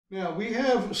Now we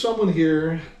have someone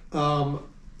here, the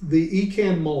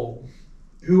Ecan Mole,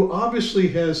 who obviously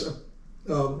has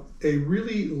a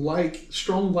really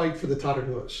strong like for the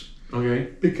Tararuas. Okay.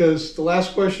 Because the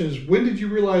last question is, when did you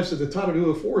realize that the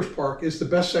Tararua Forest Park is the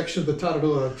best section of the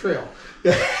Tararua Trail?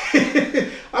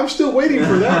 I'm still waiting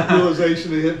for that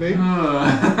realization to hit me.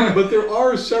 But there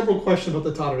are several questions about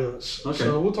the Tararuas. Okay.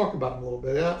 So we'll talk about them a little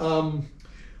bit.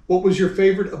 What was your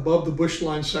favorite above the bush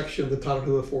line section of the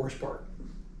Tararua Forest Park?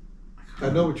 I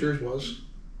know what yours was.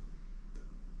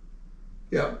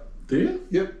 Yeah. Do you?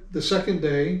 Yep. The second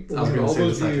day. I was going to say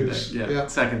the second views. day. Yeah.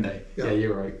 Second day. Yeah. Yeah,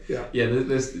 you're right. Yeah. Yeah,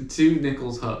 there's two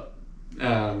Nichols Hut.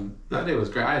 That day was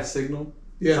great. I had signal.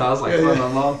 Yeah. So I was like calling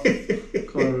my mom,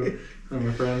 calling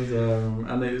my friends,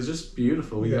 and it was just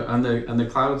beautiful. And the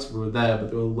clouds were there, but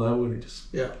they were low, and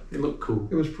it looked cool.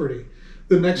 It was pretty.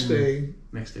 The next day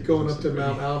going up to pretty.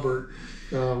 Mount Albert,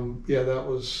 that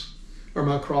was, or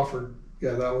Mount Crawford.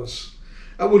 Yeah,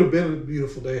 that would have been a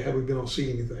beautiful day had we been able to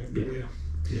see anything.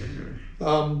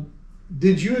 Yeah.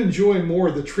 Did you enjoy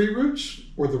more the tree roots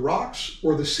or the rocks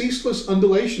or the ceaseless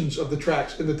undulations of the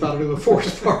tracks in the Tararua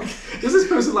Forest Park? Does this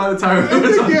person like the Tararuas? I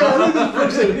think this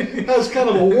person has kind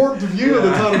of a warped view of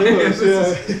the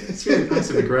Tararuas. It's really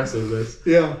passive aggressive, this.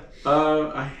 Yeah.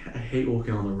 I hate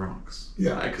walking on the rocks.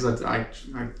 Yeah. Because I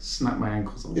snap my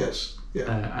ankles a lot. Yes.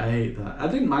 Yeah. I hate that. I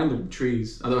didn't mind the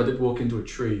trees, although I did walk into a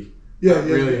tree. Yeah. That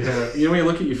really hurt. You know, when you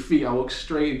look at your feet, I walked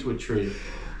straight into a tree.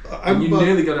 You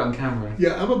nearly got it on camera.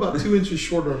 Yeah, I'm about 2 inches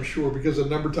shorter, I'm sure, because a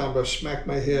number of times I smacked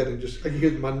my head and I could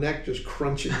get my neck just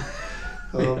crunching.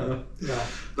 Yeah.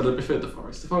 But I preferred the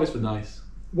forest. The forest was nice.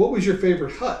 What was your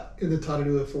favorite hut in the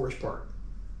Tararuas Forest Park?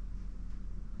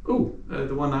 Oh,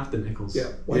 the one after Nichols.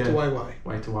 Yeah, White to Waiwai.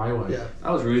 White to Waiwai. Yeah.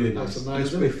 That was really nice. That's a nice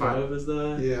There's only big 5 hut. of us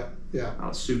there. Yeah. That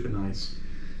was super nice.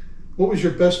 What was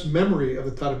your best memory of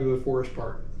the Tararuas Forest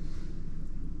Park?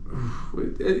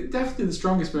 Definitely the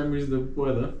strongest memory is the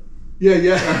weather. Yeah.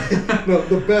 No,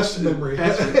 the best memory.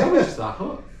 That was just that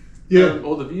hut. Yeah.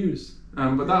 All the views.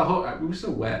 But that hut, we were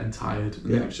so wet and tired.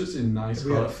 And it was just a nice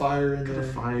We hut. had a fire in there. Got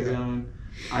a fire going.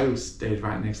 I stayed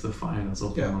right next to the fire and I was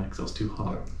open because I was too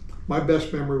hot. My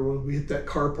best memory was when we hit that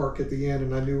car park at the end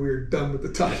and I knew we were done with the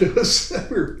Tararuas.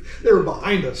 They were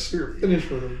behind us. We were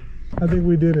finished with them. I think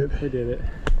we did it. We did it.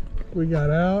 We got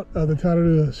out of the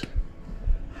Tararuas.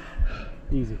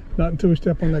 Easy. Not until we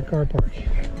step on that car park.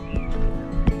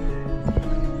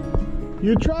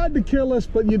 You tried to kill us,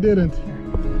 but you didn't.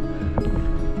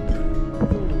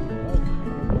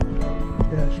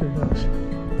 Yeah, it sure does.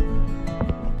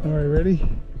 All right, ready?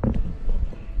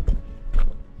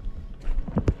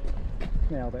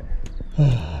 Nailed it.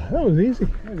 That was easy.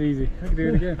 That was easy. I can do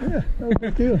it again. Yeah, that was a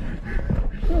big deal.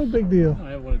 That was a big deal.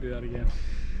 I want to do that again.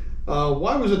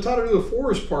 Why was the Tararuas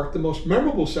Forest Park the most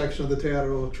memorable section of the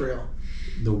Tararuas Trail?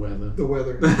 The weather. The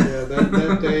weather. Yeah,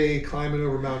 that day climbing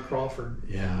over Mount Crawford.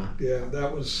 Yeah. Yeah,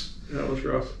 that was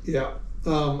rough. Yeah.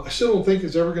 I still don't think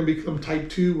it's ever going to become type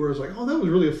 2 where it's like, oh, that was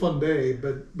really a fun day,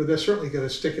 but that's certainly going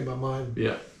to stick in my mind.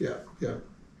 Yeah. Yeah.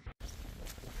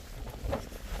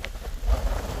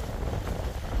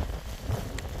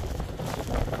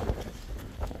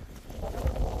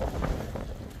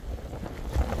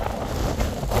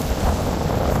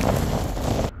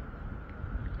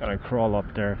 Gotta crawl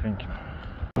up there, I think.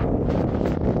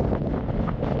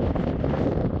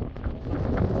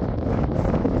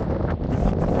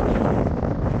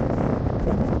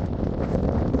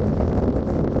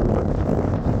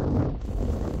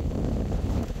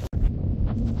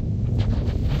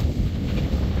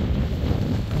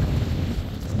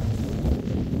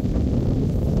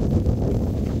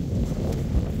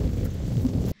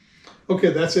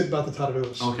 Okay, that's it about the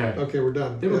Tararuas. Okay, we're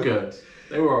done. They were good.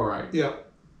 They were all right. Yeah.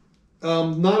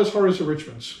 Not as hard as the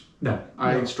Richmonds. No,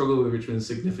 I struggled with Richmond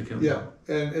significantly. Yeah,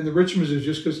 and the Richmonds is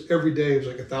just because every day it was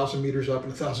like 1,000 meters up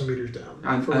and 1,000 meters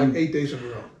down for like 8 days in a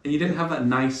row. And you didn't have that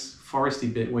nice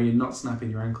foresty bit where you're not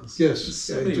snapping your ankles. Yes,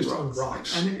 So just on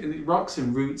rocks. And rocks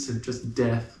and roots and just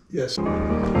death. Yes.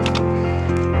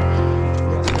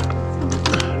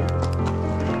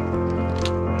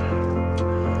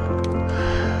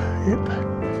 Yep.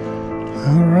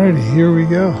 All righty, here we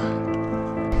go.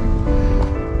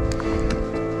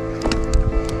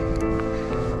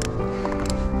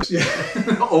 Yeah.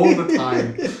 All the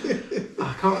time.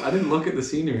 I didn't look at the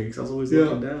scenery because I was always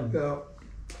looking down. Yeah.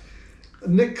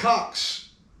 Nick Cox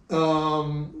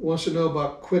wants to know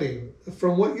about quitting.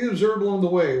 From what you observed along the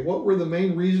way, what were the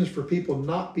main reasons for people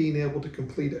not being able to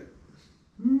complete it?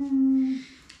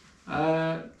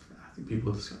 I think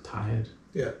people just got tired.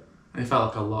 Yeah. It felt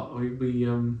like a lot.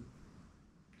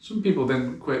 Some people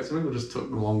didn't quit. Some people just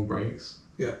took long breaks.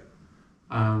 Yeah.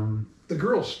 the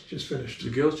girls just finished. The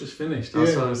girls just finished.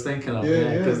 That's what I was thinking of.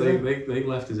 Yeah, because they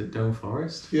left us at Dome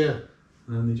Forest. Yeah.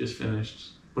 And then they just finished.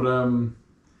 But I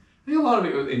think a lot of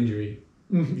it was injury.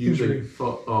 Usually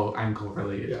foot or ankle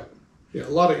related. Yeah. Yeah, a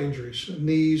lot of injuries.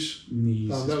 Knees.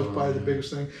 That was probably the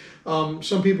biggest thing.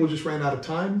 Some people just ran out of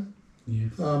time.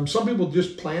 Yeah. Some people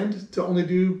just planned to only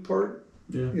do part.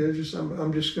 Yeah. Just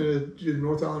I'm just going to do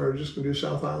North Island or just going to do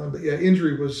South Island. But yeah,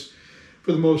 injury was,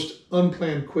 for the most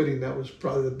unplanned quitting, that was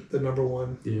probably the number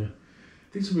one. Yeah.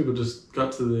 I think some people just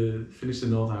got to finish the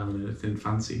North Island and it didn't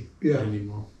fancy it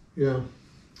anymore. Yeah.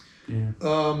 Yeah.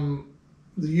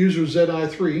 The user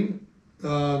ZI3.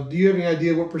 Do you have any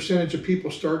idea what percentage of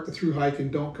people start the through hike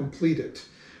and don't complete it?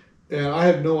 And I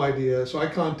have no idea. So I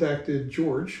contacted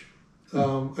George,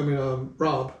 Rob, and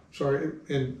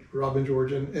Rob and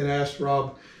George, and asked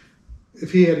Rob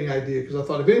if he had any idea, because I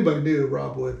thought if anybody knew,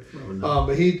 Rob would.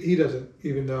 But he doesn't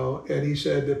even know. And he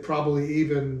said that probably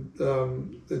even the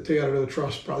Tararuas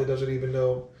Trust probably doesn't even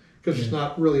know, because it's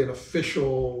not really an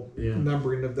official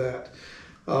numbering of that.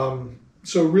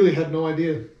 So really had no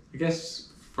idea. I guess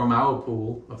from our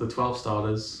pool of the 12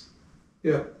 starters,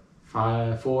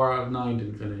 4 out of 9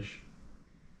 didn't finish.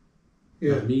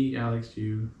 Yeah. Me, Alex,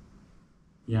 you,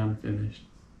 Jan finished.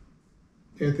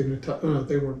 Anthony,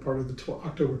 they weren't part of the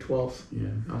October 12th.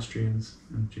 Yeah, Austrians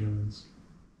and Germans.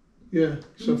 Yeah,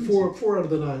 so 4 out of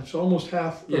the 9. So almost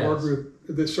half of our group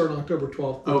that started on October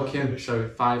 12th. Oh, Kim, so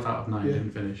 5 out of 9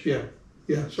 didn't finish. Yeah.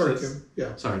 Sorry, Kim.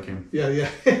 Yeah. Sorry, Kim. Yeah.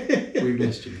 We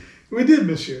missed you. We did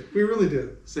miss you. We really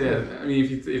did. So I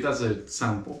mean, if that's a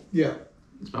sample,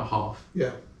 it's about half.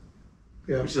 Yeah.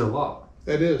 Which is a lot.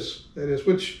 That is.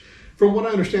 Which, from what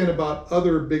I understand about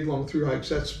other big long through hikes,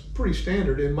 that's pretty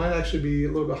standard. It might actually be a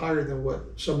little bit higher than what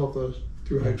some of the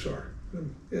through hikes are.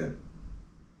 Yeah.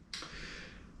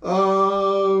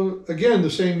 Again,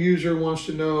 the same user wants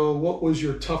to know, what was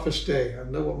your toughest day? I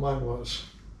know what mine was.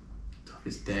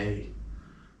 Toughest day.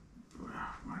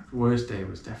 Worst day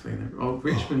was definitely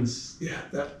Richmond's.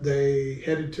 That they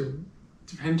headed to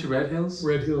Red Hills.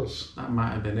 Red Hills. That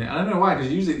might have been it. I don't know why,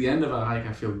 because usually at the end of a hike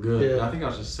I feel good. I think I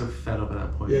was just so fed up at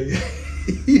that point. Yeah.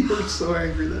 You were so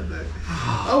angry that day.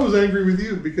 I was angry with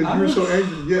you because you were so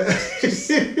angry. Yeah.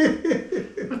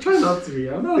 I try not to be.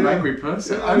 I'm not an angry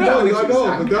person. I know,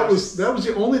 but that was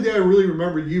the only day I really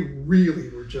remember you really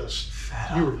were just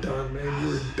fed you up. were done, man. You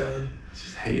were done. I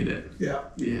just hated it. Yeah.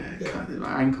 God,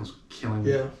 my ankles were killing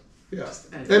me. Yeah.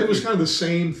 And it was kind of the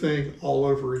same thing all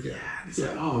over again. It's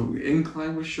like,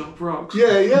 incline with sharp rocks.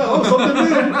 Oh, something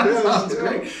new. Sounds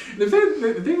great. The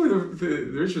thing with the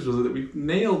Richards was that we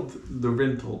nailed the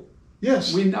rental.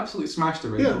 Yes. We absolutely smashed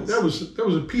the rentals. Yeah, that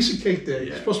was a piece of cake day.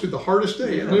 It's supposed to be the hardest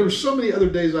day. And there were so many other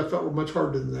days I felt were much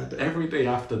harder than that day. Every day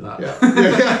after that. Yeah.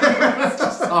 It's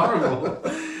just horrible.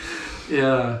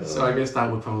 So I guess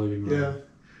that would probably be mine. Yeah.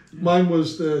 Mine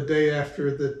was the day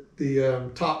after the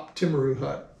top Timaru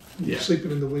hut. Sleeping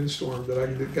in the windstorm that I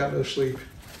got no sleep.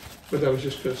 But that was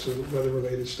just because of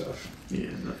weather-related stuff.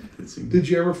 Yeah. Did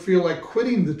you ever feel like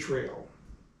quitting the trail?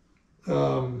 I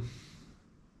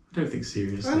don't think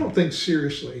seriously. I don't think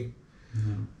seriously.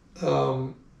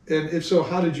 No. And if so,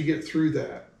 how did you get through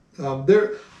that?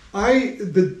 That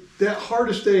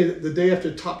hardest day, the day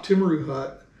after Top Timaru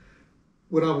hut,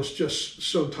 when I was just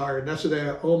so tired, and that's the day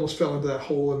I almost fell into that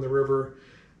hole in the river.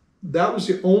 That was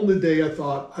the only day I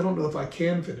thought, I don't know if I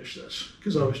can finish this,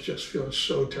 because I was just feeling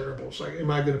so terrible. It's like,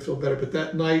 am I going to feel better? But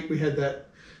that night we had that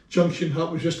junction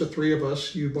hut, was just the 3 of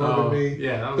us, you, Barb, and me.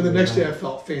 Yeah. But the next day I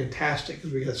felt fantastic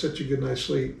because we had such a good night's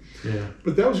sleep. Yeah.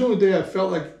 But that was the only day I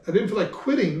felt like, I didn't feel like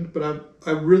quitting, but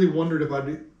I really wondered if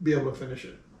I'd be able to finish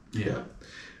it. Yeah.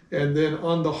 And then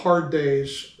on the hard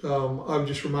days, I would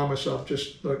just remind myself,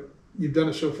 just look, you've done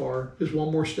it so far. Just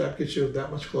one more step gets you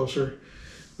that much closer.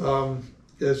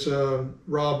 As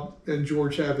Rob and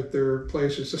George have at their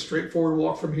place, it's a straightforward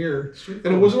walk from here. And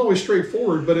it wasn't always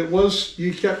straightforward, but it was,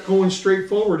 you kept going straight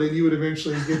forward and you would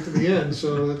eventually get to the end.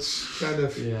 So that's kind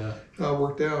of how it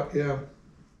worked out. Yeah.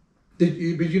 But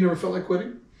you never felt like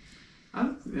quitting?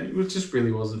 It just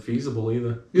really wasn't feasible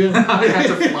either. Yeah. I had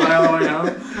to fly all the way out.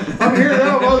 I'm here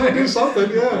now, I want to do something,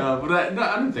 but I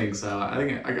don't think so. I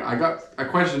think I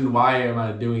questioned, why am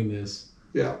I doing this?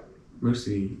 Yeah.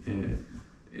 Mostly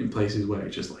in places where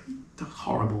it's just like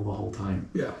horrible the whole time.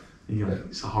 Yeah. And you're like,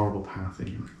 it's a horrible path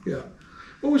anyway. Yeah.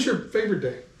 What was your favorite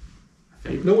day?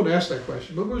 No one asked that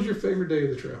question. What was your favorite day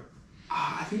of the trail?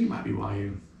 I think it might be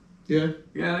YU. Yeah.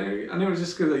 Yeah, I know it was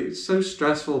just because it's so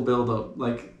stressful build up.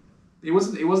 Like it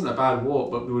wasn't a bad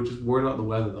walk, but we were just worried about the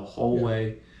weather the whole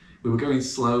way. We were going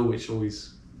slow, we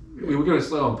were going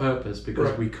slow on purpose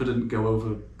because we couldn't go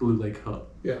over Blue Lake Hut.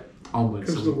 Yeah. onwards.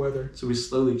 Because of the weather. So we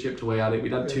slowly chipped away at it.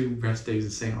 We'd had 2 rest days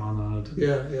in St. Arnaud.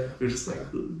 Yeah. We were just like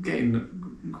getting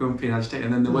grumpy and agitated.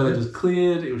 And then the weather just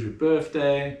cleared. It was your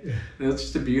birthday. Yeah. And it was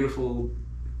just a beautiful,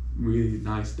 really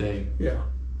nice day. Yeah.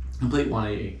 Complete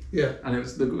 180. Yeah. And it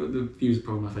was the view's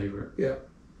probably my favourite. Yeah.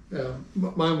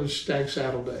 Mine was Stag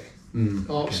Saddle Day.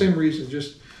 Okay. Same reason,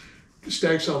 just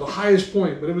Stag Saddle, the highest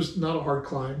point, but it was not a hard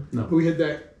climb. No. We had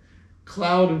that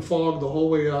cloud and fog the whole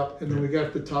way up, and then we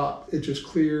got to the top. It just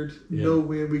cleared, no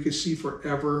wind. We could see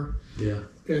forever. Yeah.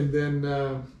 And then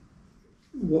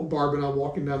Barb and I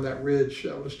walking down that ridge,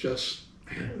 that was just,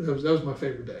 that was my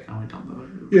favorite day. I went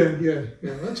down the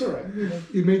Yeah, that's all right.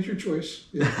 You made your choice.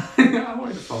 Yeah. I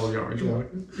wanted to follow your orange walk.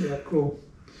 Yeah, cool.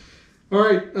 All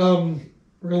right,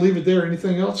 we're going to leave it there.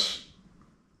 Anything else?